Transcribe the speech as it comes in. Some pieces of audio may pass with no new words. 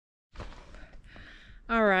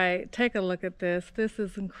All right, take a look at this. This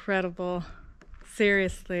is incredible.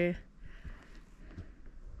 Seriously.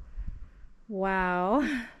 Wow.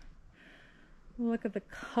 Look at the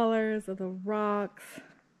colors of the rocks.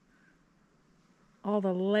 All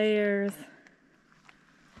the layers.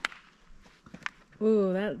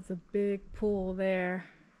 Ooh, that's a big pool there.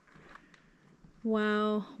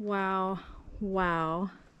 Wow, wow,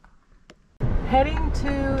 wow. Heading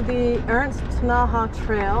to the Ernst Tinaja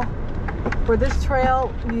trail. For this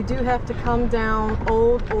trail, you do have to come down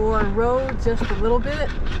Old Ore Road just a little bit.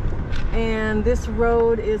 And this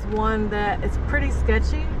road is one that is pretty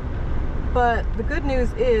sketchy. But the good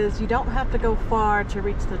news is you don't have to go far to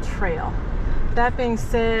reach the trail. That being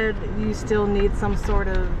said, you still need some sort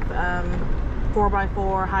of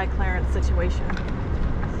 4x4 high clearance situation.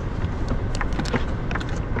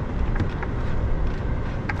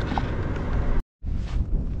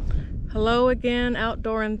 Hello again,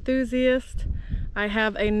 outdoor enthusiast. I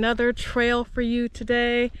have another trail for you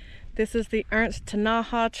today. This is the Ernst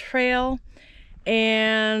Tinaja trail,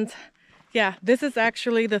 and yeah, this is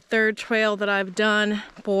actually the third trail that I've done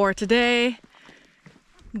for today,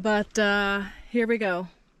 but here we go.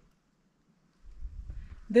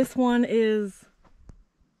 This one is,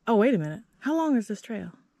 oh wait a minute, how long is this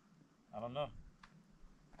trail? I don't know.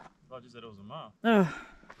 I thought you said it was a mile. Oh,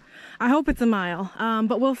 I hope it's a mile,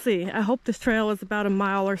 but we'll see. I hope this trail is about a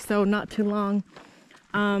mile or so, not too long.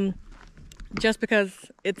 Just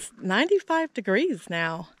because it's 95 degrees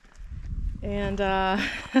now. And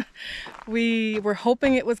we were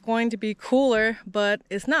hoping it was going to be cooler, but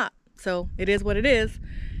it's not. So it is what it is,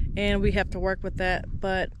 and we have to work with that.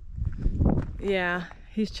 But yeah,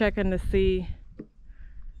 he's checking to see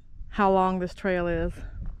how long this trail is.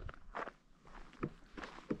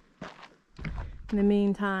 In the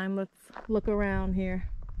meantime, let's look around here.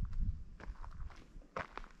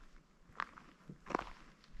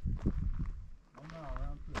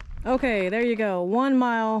 Okay, there you go. 1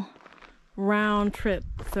 mile round trip.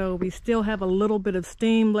 So we still have a little bit of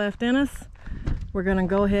steam left in us. We're gonna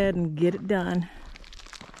go ahead and get it done.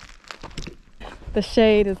 The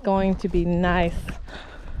shade is going to be nice.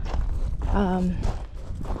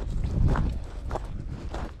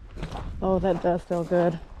 Oh, that does feel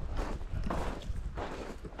good.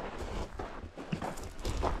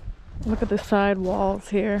 Look at the side walls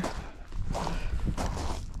here.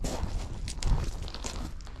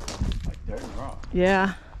 Like dirt and rock.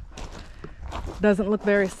 Yeah. Doesn't look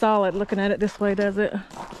very solid looking at it this way, does it?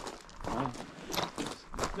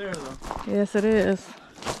 It's there though. Yes, it is.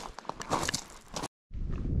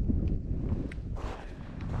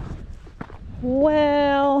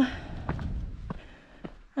 Well,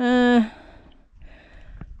 I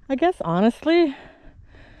guess honestly,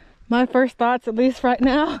 my first thoughts, at least right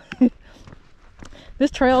now, this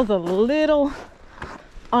trail's a little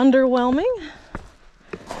underwhelming.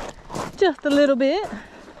 Just a little bit.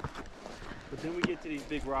 But then we get to these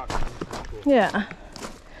big rocks. Cool. Yeah.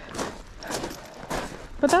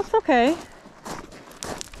 But that's okay.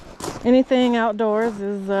 Anything outdoors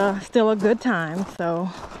is still a good time, so.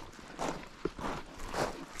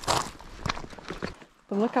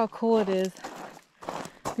 But look how cool it is.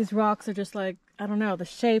 These rocks are just like, I don't know, the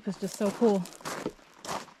shape is just so cool.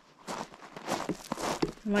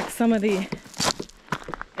 And like some of the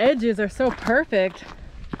edges are so perfect,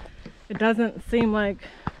 it doesn't seem like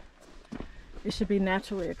it should be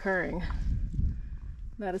naturally occurring.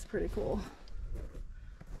 That is pretty cool.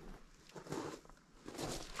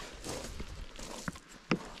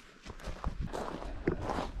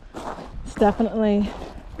 It's definitely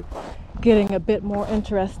getting a bit more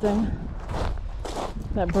interesting.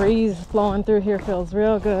 That breeze flowing through here feels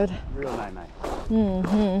real good. Real nice.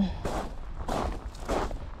 Mm-hmm.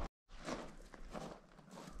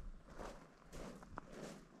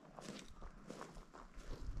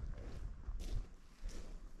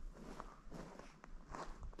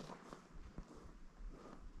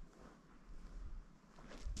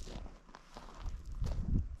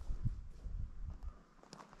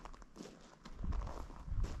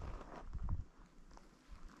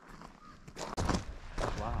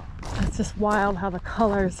 Wow. It's just wild how the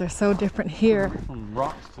colors are so different here. From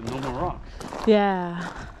rocks to no more rocks.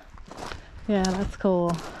 Yeah. Yeah, that's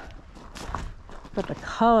cool. But the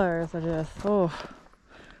colors are just, oh.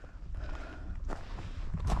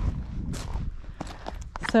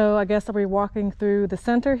 So I guess are we walking through the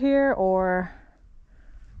center here or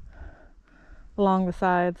along the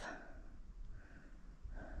sides?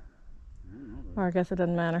 Or I guess it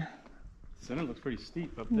doesn't matter. Center looks pretty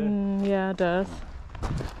steep up there. Yeah, it does.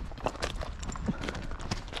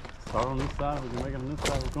 Start on this side, we can make it on this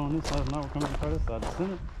side, we're going this side, now we're coming to this side, the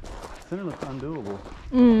center. center looks undoable.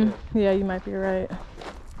 Yeah, you might be right.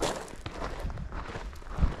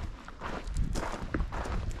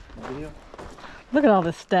 Video? Look at all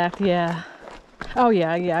this stacked, yeah. Oh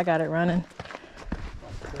yeah, I got it running.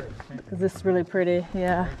 Cause this is really pretty,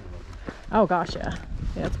 yeah. Oh gosh, yeah.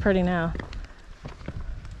 Yeah, it's pretty now.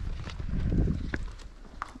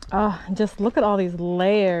 Oh, and just look at all these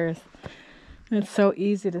layers. It's so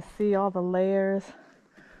easy to see all the layers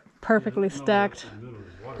perfectly stacked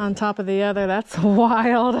on top of the other. That's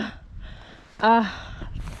wild.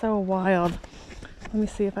 So wild. Let me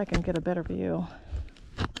see if I can get a better view.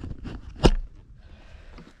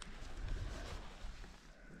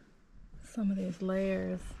 Some of these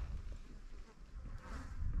layers.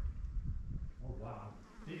 Oh wow.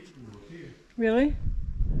 Really?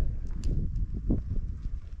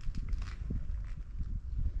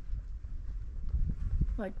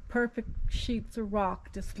 Like perfect sheets of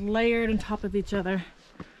rock just layered on top of each other.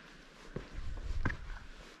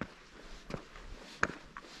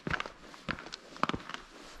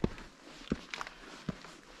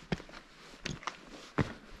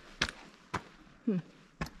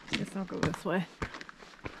 Guess I'll go this way.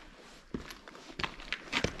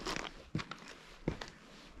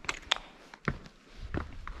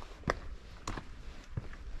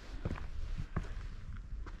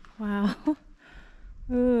 Wow.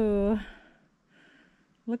 Ooh.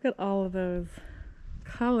 Look at all of those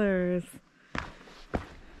colors.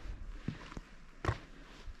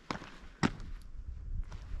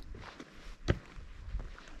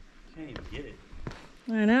 Can't even get it.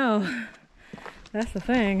 I know. That's the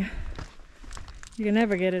thing. You can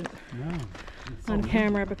never get it on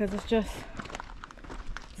camera because it's just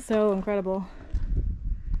so incredible.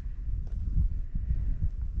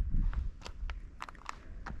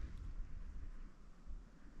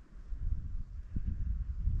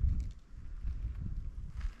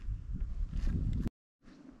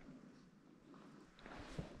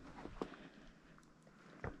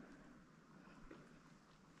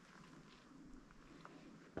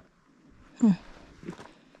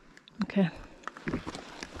 Okay.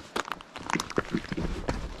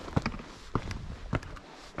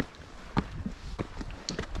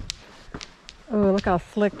 Oh, look how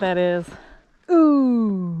slick that is.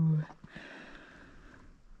 Ooh.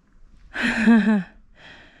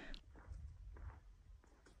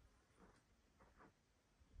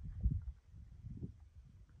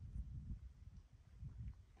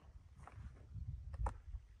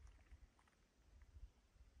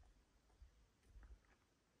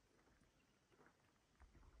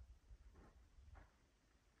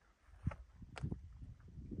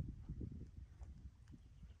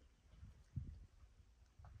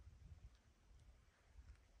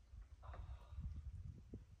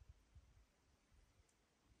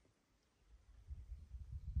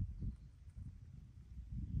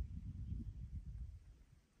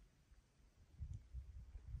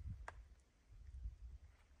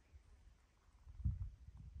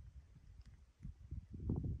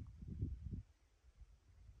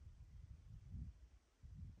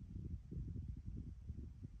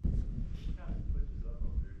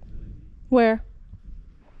 Where?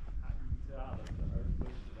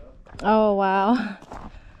 Oh, wow.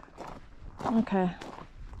 Okay.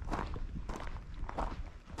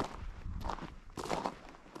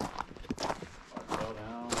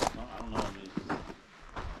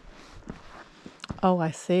 Oh,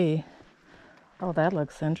 I see. Oh, that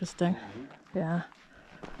looks interesting. Yeah.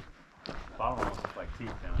 Bottom almost looks like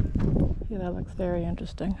teeth down Yeah, that looks very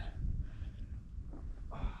interesting.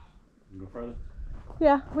 it. Go further?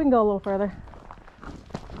 Yeah, we can go a little further.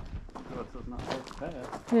 So it's not so fast.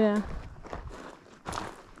 Yeah.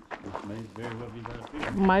 Which may very well be right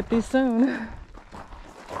here. Might be soon. Well,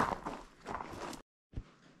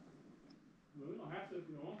 we don't have to if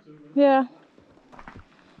you don't want to. Yeah.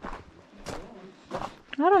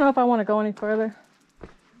 I don't know if I want to go any further.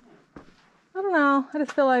 I don't know. I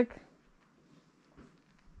just feel like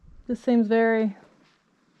this seems very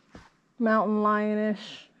mountain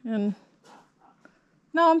lion-ish. And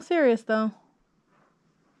no, I'm serious though.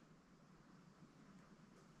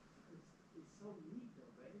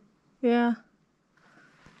 Yeah.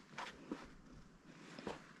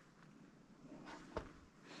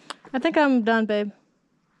 I think I'm done, babe.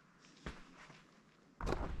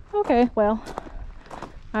 Okay, well,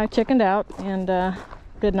 I chickened out and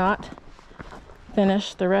did not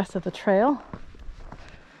finish the rest of the trail.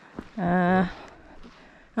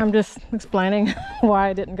 I'm just explaining why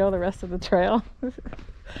I didn't go the rest of the trail.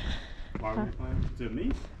 Why were you playing? To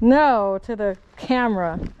me? No, to the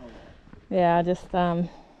camera. Oh. Yeah, just I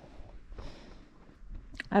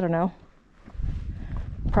don't know.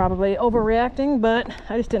 probably overreacting, but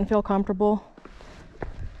I just didn't feel comfortable.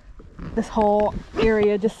 This whole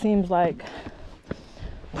area just seems like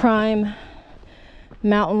prime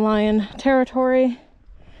mountain lion territory.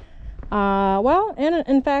 Well, and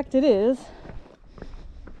in fact it is.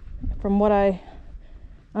 From what I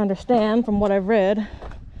understand, from what I've read,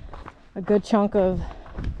 a good chunk of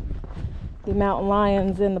the mountain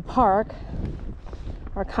lions in the park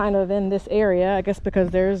are kind of in this area, I guess because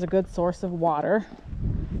there's a good source of water.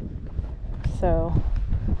 So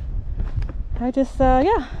I just,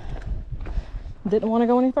 yeah, didn't want to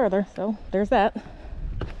go any further, so there's that.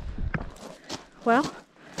 Well,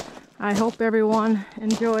 I hope everyone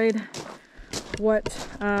enjoyed what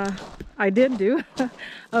I did do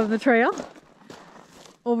of the trail.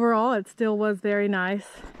 Overall, it still was very nice.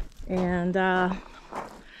 And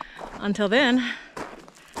until then,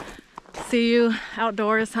 see you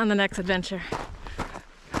outdoors on the next adventure.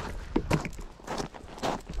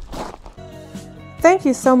 Thank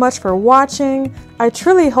you so much for watching. I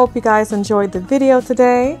truly hope you guys enjoyed the video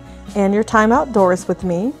today and your time outdoors with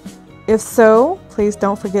me. If so, please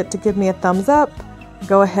don't forget to give me a thumbs up.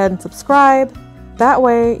 Go ahead and subscribe. That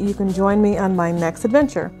way you can join me on my next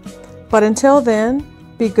adventure. But until then,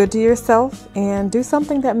 be good to yourself and do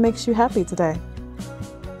something that makes you happy today.